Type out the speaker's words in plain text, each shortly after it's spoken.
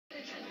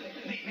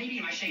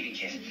you my shaving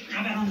kit.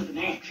 How about under the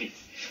mattress?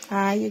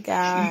 Hi, you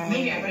guys.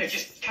 Maybe I better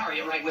just carry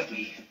it right with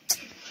me.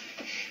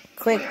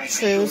 Quick Boy,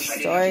 true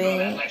story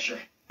lecture.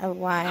 of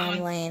why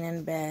I'm laying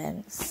in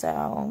bed.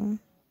 So,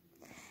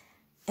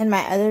 in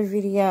my other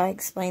video, I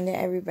explained to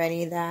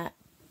everybody that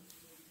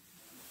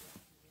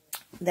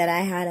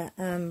I had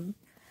a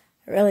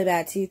really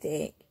bad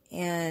toothache,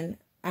 and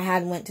I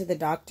had went to the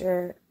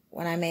doctor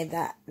when I made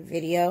that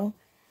video,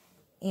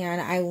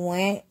 and I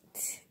went,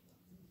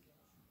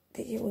 I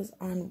think it was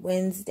on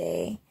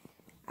Wednesday,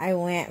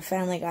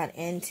 finally got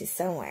into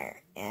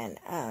somewhere, and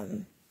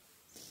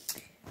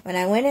when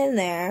I went in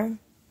there,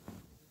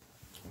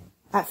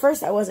 at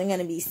first I wasn't going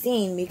to be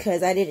seen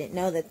because I didn't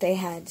know that they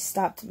had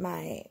stopped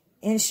my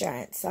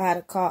insurance, so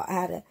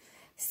I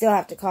still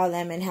have to call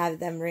them and have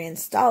them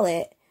reinstall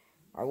it,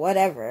 or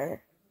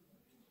whatever.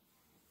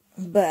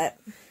 But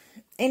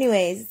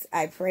anyways,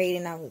 I prayed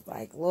and I was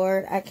like,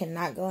 Lord, I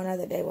cannot go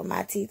another day with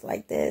my teeth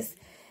like this.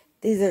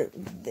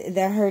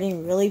 They're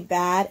hurting really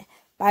bad.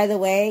 By the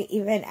way,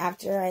 even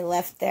after I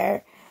left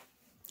there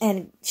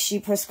and she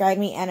prescribed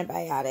me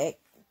antibiotic,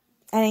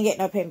 I didn't get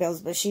no pain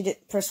pills, but she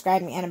did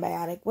prescribe me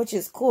antibiotic, which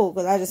is cool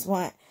because I just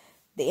want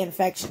the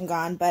infection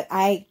gone. But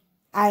I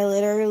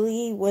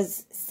literally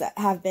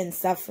have been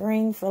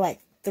suffering for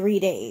like 3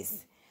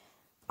 days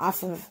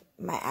off of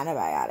my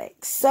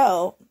antibiotics.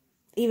 So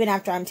even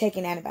after I'm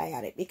taking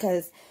antibiotic,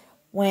 because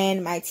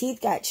when my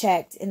teeth got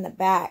checked in the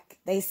back,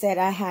 they said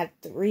I had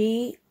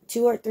 2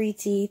 or 3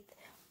 teeth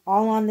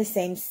all on the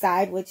same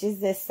side, which is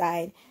this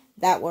side,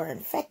 that were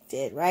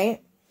infected,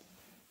 right?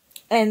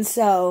 And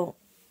so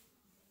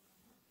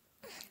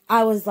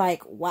I was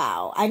like,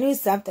 wow, I knew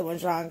something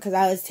was wrong because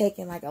I was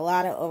taking like a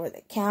lot of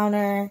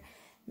over-the-counter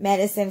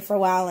medicine for a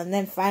while, and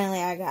then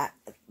finally I got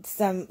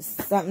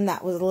something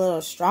that was a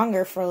little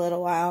stronger for a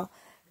little while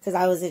because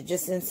I was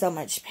just in so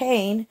much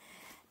pain.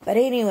 But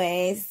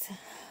anyways,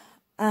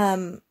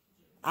 I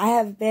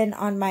have been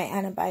on my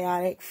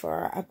antibiotic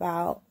for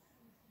about,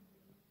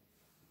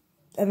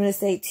 I'm going to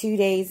say 2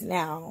 days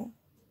now.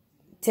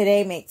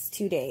 Today makes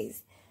 2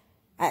 days.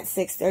 At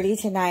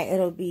 6:30 tonight,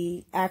 it'll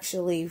be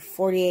actually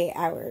 48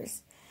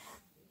 hours.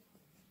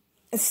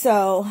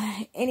 So,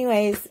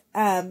 anyways,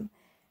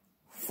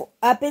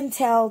 up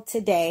until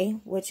today,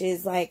 which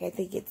is like, I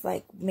think it's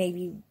like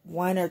maybe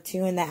 1 or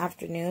 2 in the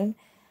afternoon,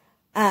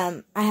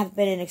 I have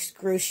been in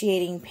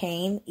excruciating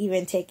pain,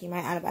 even taking my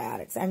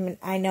antibiotics.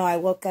 I know I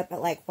woke up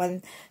at like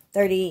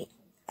 1:30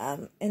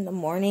 in the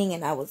morning,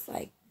 and I was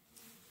like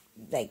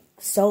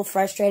so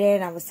frustrated,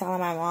 and I was telling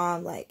my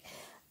mom, like,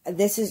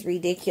 this is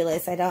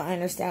ridiculous. I don't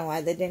understand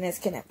why the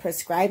dentist couldn't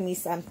prescribe me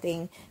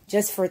something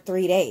just for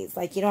 3 days.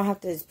 Like, you don't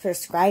have to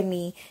prescribe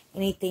me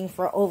anything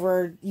for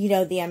over,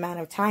 the amount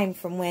of time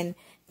from when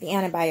the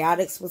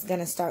antibiotics was going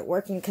to start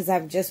working, because I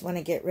just want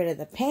to get rid of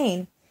the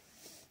pain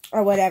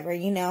or whatever,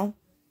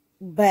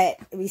 But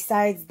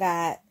besides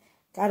that,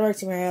 God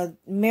works a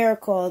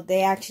miracle.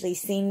 They actually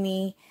seen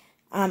me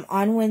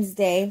on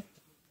Wednesday,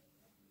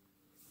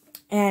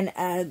 and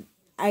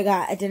I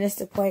got a dentist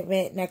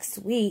appointment next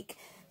week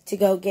to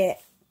go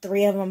get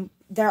 3 of them.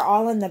 They're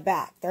all in the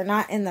back. They're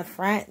not in the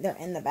front. They're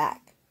in the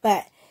back.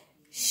 But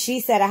she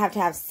said I have to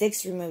have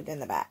 6 removed in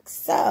the back.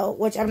 So,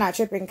 which I'm not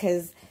tripping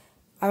because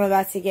I'm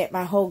about to get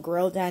my whole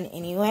grill done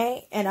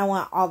anyway. And I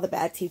want all the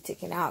bad teeth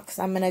taken out because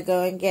I'm going to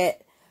go and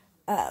get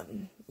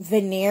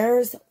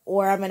veneers,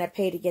 or I'm going to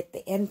pay to get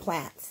the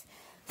implants.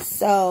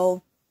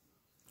 So,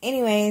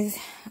 anyways,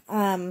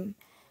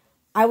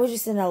 I was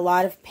just in a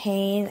lot of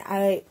pain.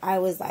 I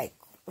was like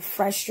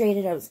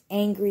frustrated. I was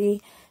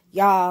angry.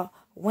 Y'all,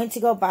 went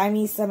to go buy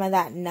me some of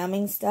that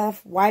numbing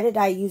stuff. Why did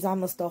I use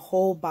almost a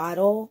whole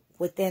bottle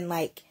within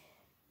like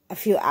a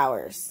few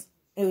hours?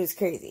 It was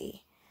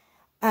crazy.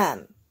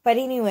 But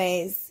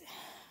anyways,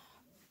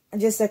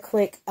 just a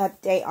quick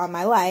update on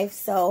my life.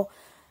 So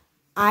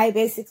I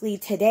basically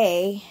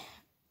today,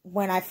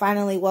 when I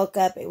finally woke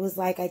up, it was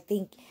like, I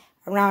think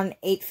around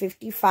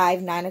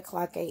 8:55, 9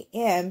 o'clock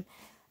a.m.,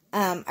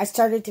 I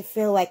started to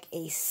feel like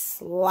a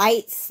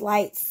slight,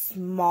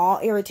 small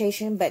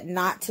irritation, but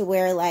not to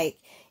where like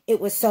it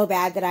was so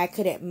bad that I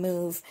couldn't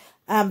move.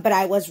 But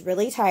I was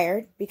really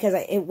tired because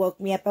it woke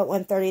me up at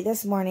 1:30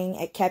 this morning.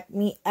 It kept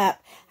me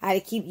up. I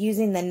had to keep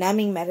using the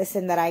numbing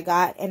medicine that I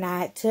got, and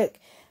I took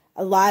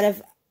a lot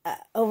of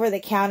over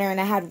the counter,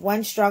 and I had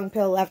 1 strong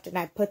pill left, and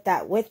I put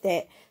that with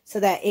it so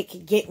that it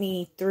could get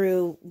me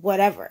through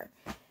whatever.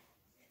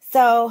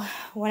 So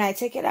when I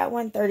took it at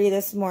 1:30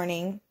 this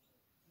morning,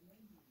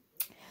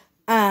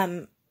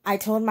 I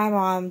told my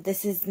mom,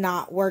 this is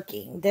not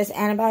working. This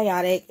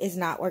antibiotic is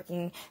not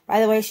working. By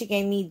the way, she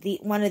gave me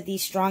one of the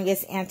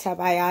strongest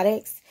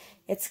antibiotics.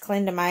 It's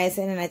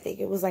clindamycin, and I think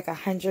it was like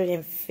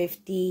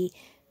 150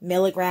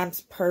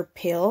 milligrams per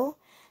pill.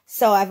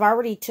 So I've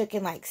already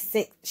taken like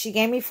 6. She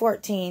gave me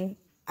 14.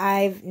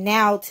 I've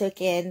now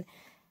taken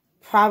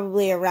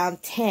probably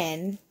around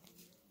 10.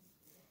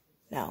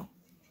 No,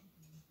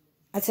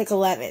 I took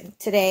 11.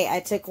 Today I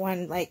took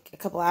one like a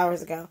couple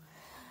hours ago.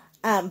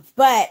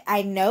 But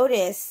I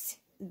noticed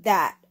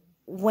that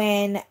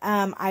when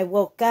I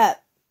woke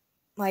up,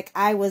 like,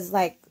 I was,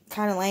 like,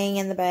 kind of laying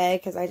in the bed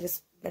because I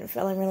just been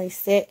feeling really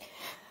sick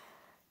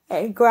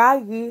and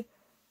groggy.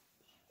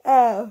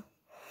 Oh,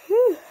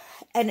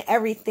 and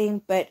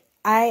everything. But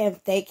I am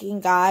thanking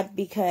God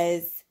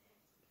because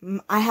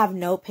I have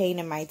no pain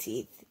in my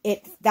teeth.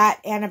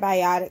 That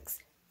antibiotics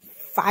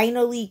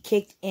finally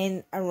kicked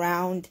in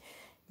around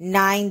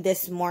 9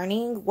 this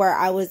morning, where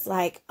I was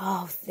like,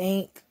 oh,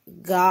 thank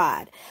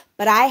God.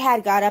 But I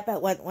had got up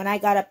at when I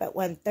got up at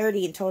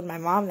 1:30 and told my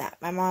mom that.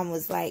 My mom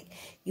was like,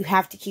 you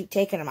have to keep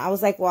taking them. I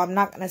was like, well, I'm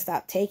not going to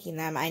stop taking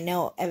them. I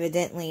know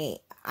evidently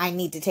I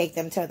need to take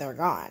them till they're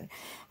gone.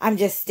 I'm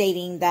just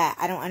stating that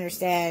I don't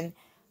understand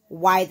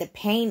why the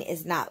pain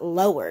is not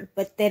lowered.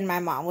 But then my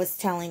mom was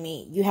telling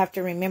me, you have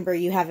to remember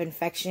you have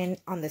infection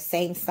on the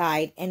same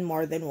side in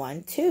more than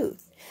one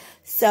tooth.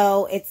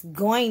 So it's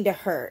going to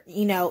hurt,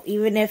 you know,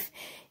 even if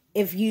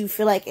you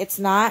feel like it's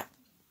not.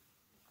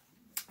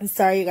 I'm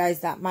sorry, you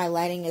guys, that my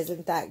lighting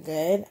isn't that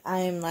good.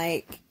 I'm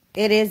like,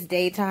 it is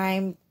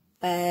daytime,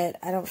 but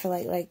I don't feel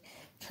like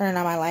turning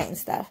on my light and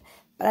stuff.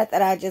 But I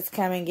thought I'd just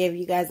come and give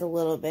you guys a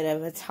little bit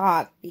of a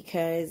talk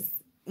because,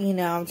 you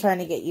know, I'm trying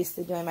to get used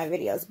to doing my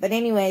videos. But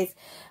anyways,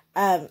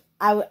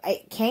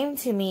 it came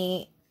to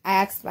me, I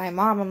asked my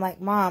mom, I'm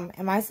like, Mom,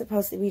 am I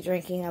supposed to be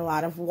drinking a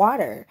lot of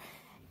water?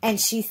 And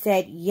she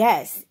said,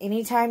 yes.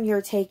 Anytime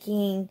you're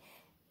taking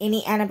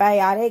any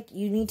antibiotic,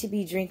 you need to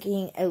be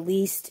drinking at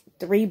least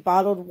 3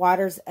 bottled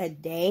waters a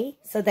day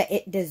so that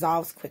it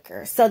dissolves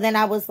quicker. So then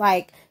I was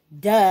like,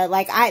 duh.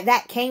 Like,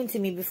 that came to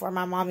me before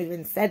my mom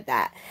even said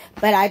that.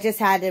 But I just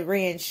had to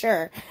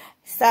reinsure.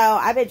 So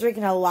I've been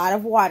drinking a lot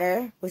of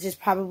water, which is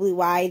probably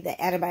why the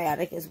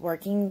antibiotic is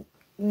working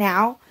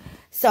now.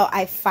 So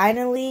I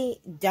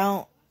finally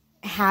don't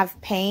have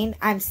pain.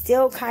 I'm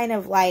still kind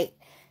of like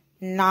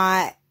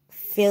not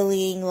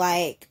feeling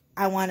like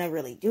I want to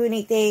really do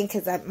anything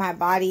because my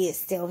body is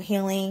still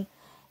healing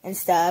and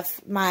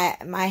stuff. My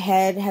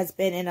head has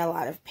been in a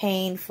lot of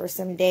pain for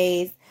some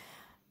days.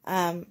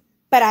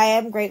 But I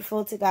am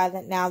grateful to God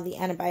that now the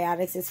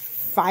antibiotics is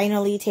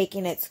finally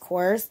taking its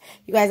course.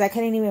 You guys, I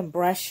couldn't even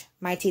brush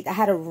my teeth. I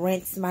had to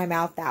rinse my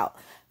mouth out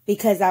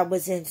because I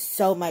was in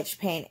so much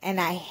pain, and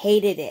I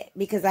hated it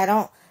because I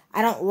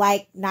don't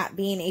like not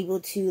being able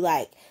to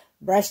like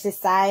brush the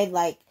side.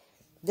 Like,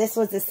 this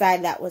was the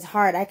side that was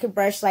hard. I could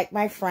brush like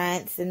my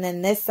fronts and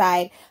then this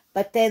side,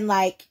 but then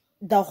like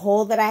the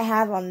hole that I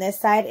have on this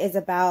side is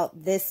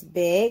about this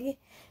big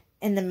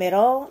in the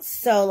middle.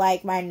 So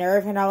like my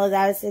nerve and all of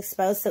that is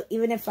exposed. So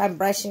even if I'm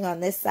brushing on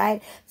this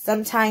side,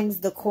 sometimes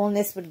the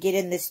coolness would get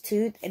in this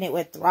tooth and it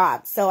would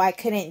throb. So I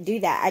couldn't do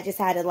that. I just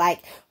had to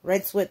like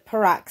rinse with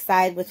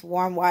peroxide with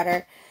warm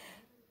water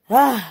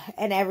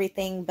and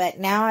everything. But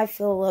now I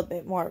feel a little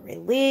bit more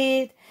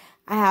relieved.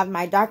 I have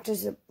my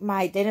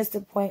dentist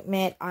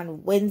appointment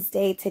on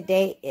Wednesday.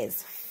 Today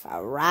is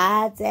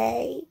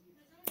Friday.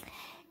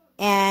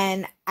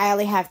 And I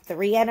only have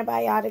 3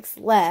 antibiotics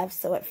left.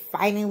 So it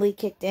finally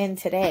kicked in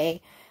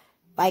today.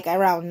 Like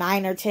around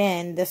 9 or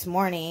 10 this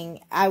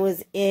morning. I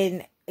was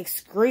in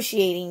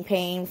excruciating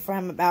pain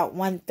from about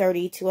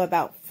 1:30 to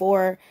about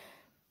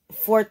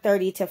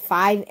 4:30 to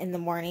 5 in the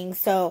morning.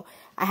 So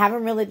I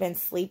haven't really been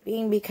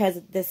sleeping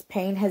because this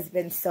pain has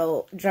been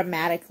so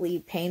dramatically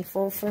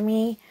painful for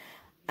me.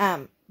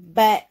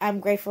 But I'm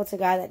grateful to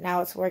God that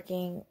now it's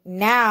working.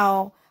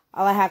 Now,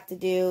 all I have to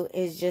do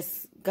is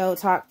just go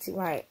talk to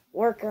my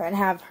worker and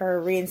have her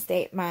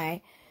reinstate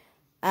my,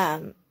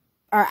 or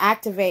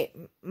activate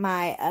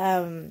my,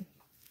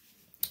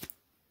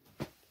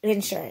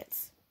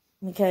 insurance.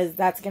 Because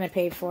that's going to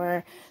pay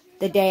for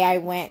the day I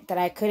went that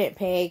I couldn't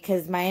pay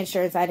because my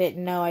insurance, I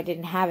didn't know I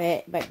didn't have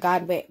it. But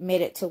God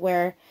made it to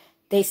where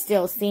they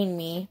still seen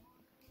me.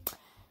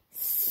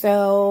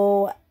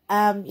 So,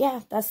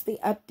 yeah, that's the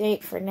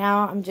update for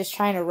now. I'm just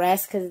trying to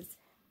rest because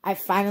I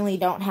finally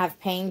don't have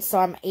pain. So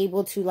I'm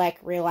able to like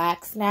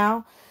relax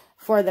now.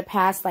 For the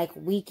past like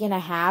week and a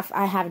half,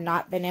 I have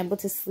not been able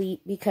to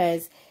sleep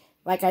because,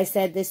 like I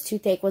said, this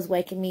toothache was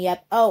waking me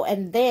up. Oh,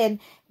 and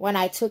then when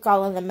I took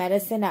all of the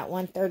medicine at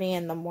 1:30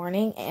 in the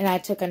morning and I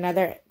took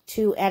another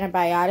 2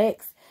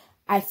 antibiotics,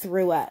 I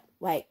threw up.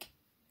 Like,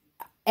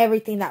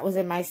 everything that was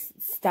in my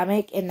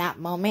stomach in that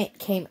moment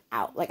came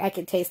out. Like, I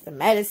could taste the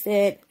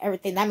medicine,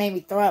 everything. That made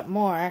me throw up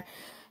more.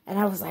 And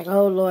I was like,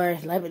 oh,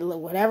 Lord,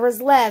 whatever's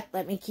left,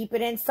 let me keep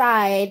it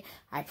inside.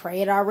 I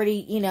pray it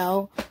already, you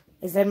know,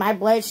 is in my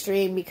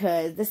bloodstream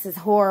because this is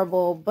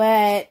horrible.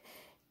 But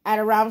at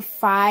around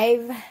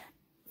 4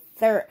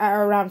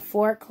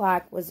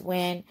 o'clock was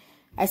when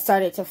I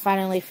started to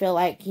finally feel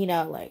like, you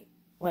know,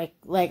 like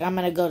I'm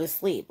going to go to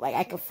sleep. Like,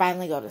 I could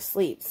finally go to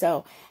sleep.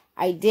 So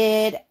I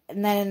did.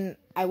 And then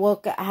I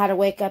had to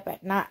wake up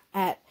at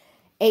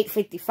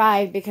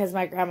 8:55 because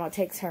my grandma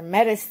takes her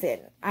medicine.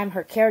 I'm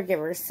her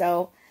caregiver.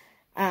 So,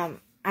 I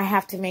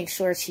have to make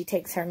sure she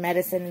takes her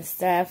medicine and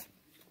stuff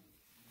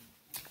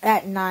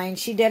at 9.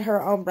 She did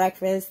her own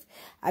breakfast.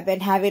 I've been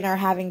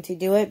having to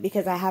do it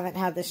because I haven't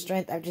had the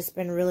strength. I've just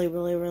been really,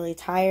 really, really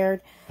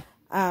tired.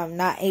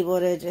 Not able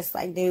to just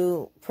like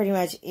do pretty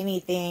much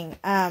anything.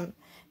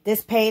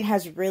 This pain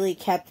has really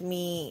kept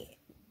me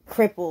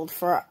crippled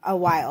for a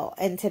while.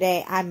 And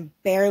today I'm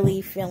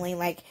barely feeling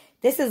like,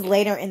 this is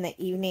later in the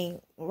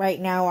evening right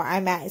now where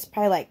I'm at. It's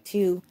probably like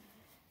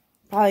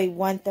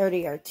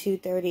 1:30 or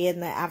 2:30 in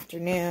the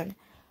afternoon,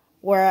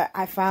 where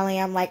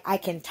I'm like, I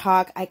can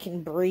talk, I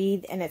can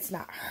breathe, and it's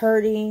not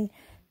hurting.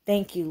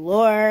 Thank you,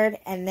 Lord.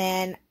 And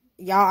then,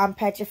 y'all, I'm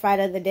petrified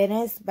of the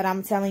dentist, but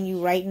I'm telling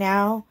you right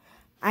now,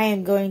 I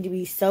am going to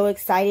be so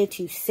excited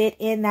to sit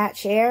in that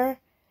chair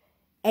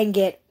and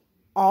get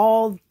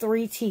all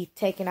 3 teeth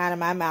taken out of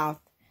my mouth.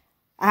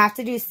 I have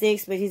to do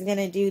 6, but he's going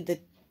to do the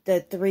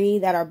 3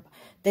 that are,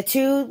 the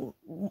 2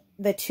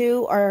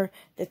 or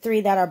the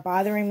 3 that are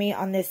bothering me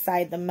on this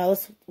side the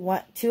most. 2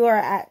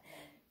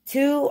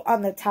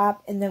 on the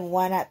top and then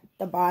 1 at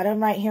the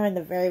bottom right here in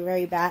the very,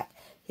 very back.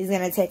 He's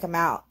going to take them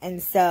out.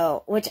 And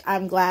so, which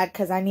I'm glad,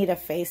 because I need to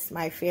face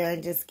my fear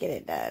and just get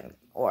it done,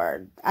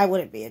 or I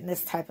wouldn't be in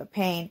this type of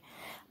pain.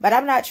 But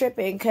I'm not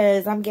tripping,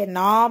 because I'm getting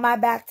all my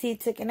back teeth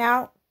taken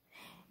out.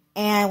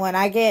 And when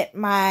I get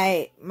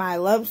my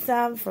lump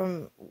sum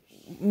from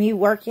me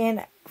working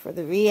for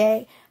the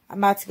VA, I'm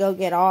about to go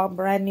get all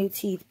brand new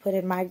teeth put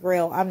in my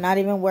grill. I'm not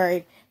even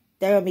worried.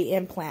 There will be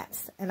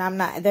implants, and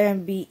they're going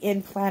to be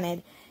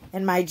implanted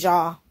in my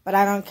jaw. But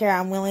I don't care.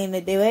 I'm willing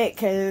to do it,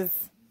 because,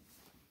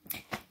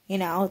 you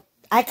know,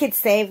 I could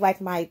save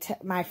like my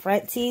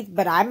front teeth,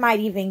 but I might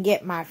even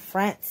get my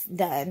fronts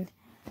done.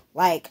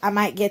 Like, I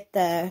might get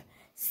the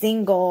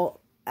single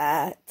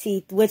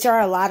teeth, which are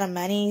a lot of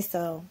money.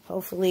 So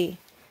hopefully,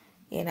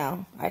 you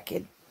know, I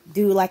could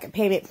do like a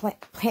payment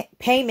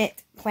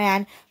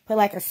plan, put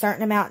like a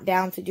certain amount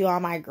down to do all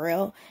my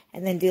grill,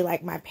 and then do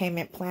like my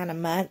payment plan a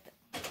month.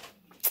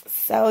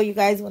 So you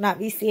guys will not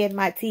be seeing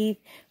my teeth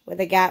with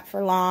a gap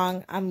for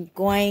long.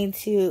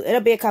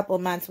 It'll be a couple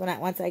of months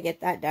once I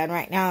get that done.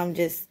 Right now I'm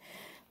just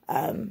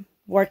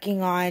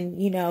working on,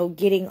 you know,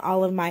 getting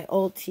all of my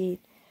old teeth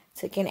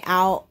taken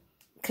out,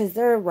 because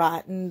they're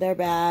rotten, they're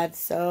bad.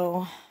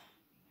 So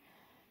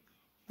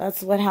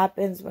that's what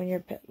happens when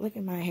you're, look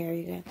at my hair,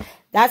 you guys.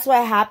 That's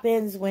what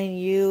happens when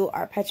you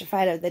are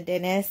petrified of the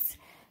dentist.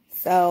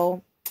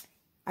 So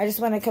I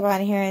just want to come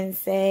on here and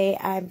say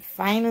I'm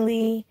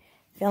finally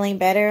feeling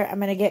better. I'm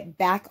going to get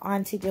back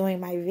onto doing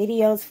my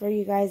videos for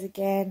you guys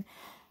again.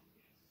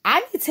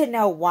 I need to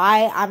know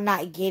why I'm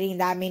not getting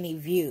that many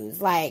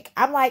views. Like,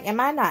 I'm like, am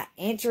I not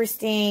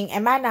interesting?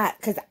 Am I not,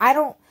 because I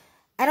don't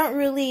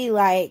really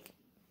like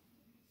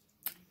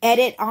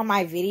edit on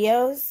my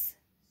videos.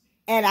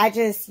 And I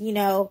just, you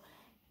know,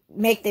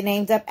 make the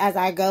names up as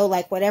I go.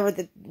 Like, whatever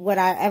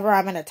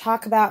I'm going to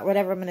talk about,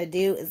 whatever I'm going to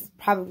do is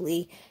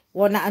probably,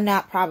 well,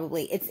 not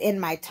probably, it's in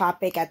my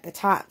topic at the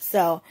top.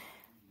 So,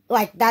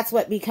 like, that's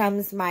what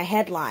becomes my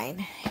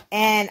headline.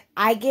 And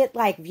I get,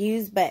 like,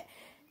 views, but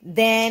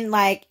then,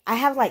 like, I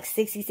have, like,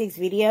 66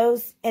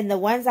 videos. And the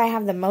ones I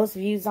have the most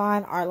views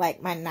on are,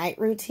 like, my night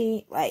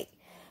routine. Like,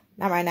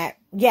 not my night.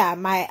 Yeah,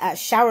 my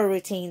shower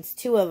routines,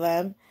 2 of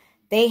them.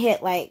 They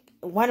hit, like,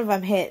 one of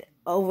them hit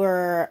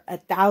over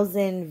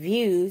 1,000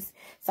 views.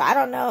 So I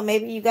don't know,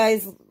 maybe you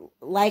guys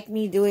like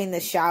me doing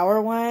the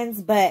shower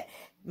ones, but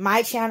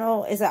my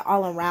channel is an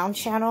all-around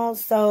channel.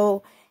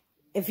 So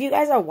if you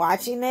guys are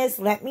watching this,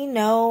 let me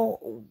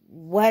know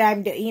what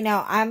I'm doing. You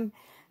know, I'm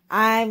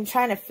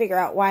trying to figure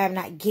out why I'm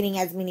not getting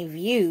as many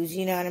views.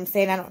 You know what I'm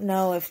saying? I don't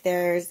know if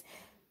there's,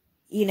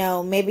 you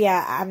know, maybe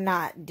I'm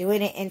not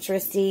doing it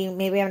interesting.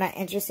 Maybe I'm not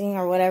interesting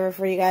or whatever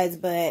for you guys,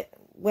 but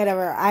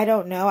whatever. I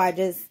don't know.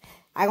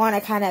 I want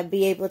to kind of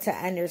be able to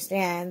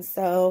understand.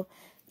 So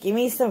give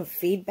me some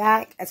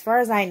feedback. As far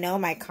as I know,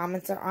 my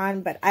comments are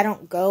on, but I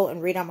don't go and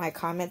read on my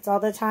comments all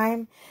the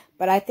time.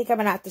 But I think I'm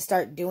going to have to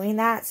start doing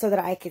that so that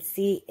I could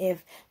see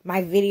if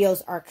my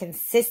videos are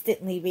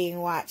consistently being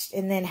watched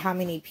and then how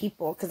many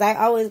people. Because I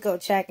always go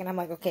check and I'm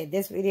like, okay,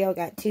 this video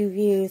got 2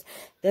 views.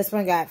 This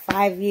one got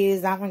 5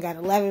 views. That one got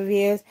 11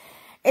 views.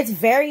 It's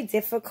very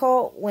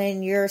difficult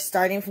when you're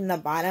starting from the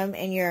bottom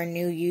and you're a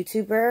new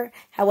YouTuber.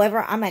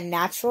 However, I'm a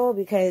natural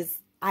because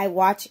I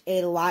watch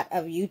a lot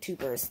of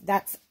YouTubers.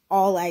 That's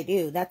all I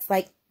do. That's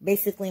like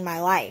basically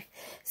my life.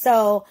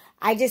 So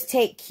I just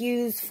take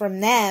cues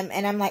from them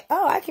and I'm like,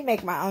 oh, I can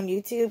make my own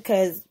YouTube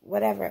because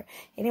whatever.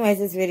 Anyways,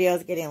 this video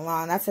is getting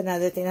long. That's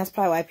another thing. That's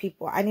probably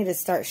why I need to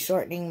start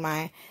shortening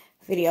my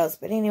videos.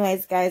 But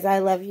anyways, guys, I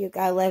love you.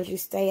 God loves you.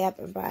 Stay up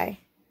and bye.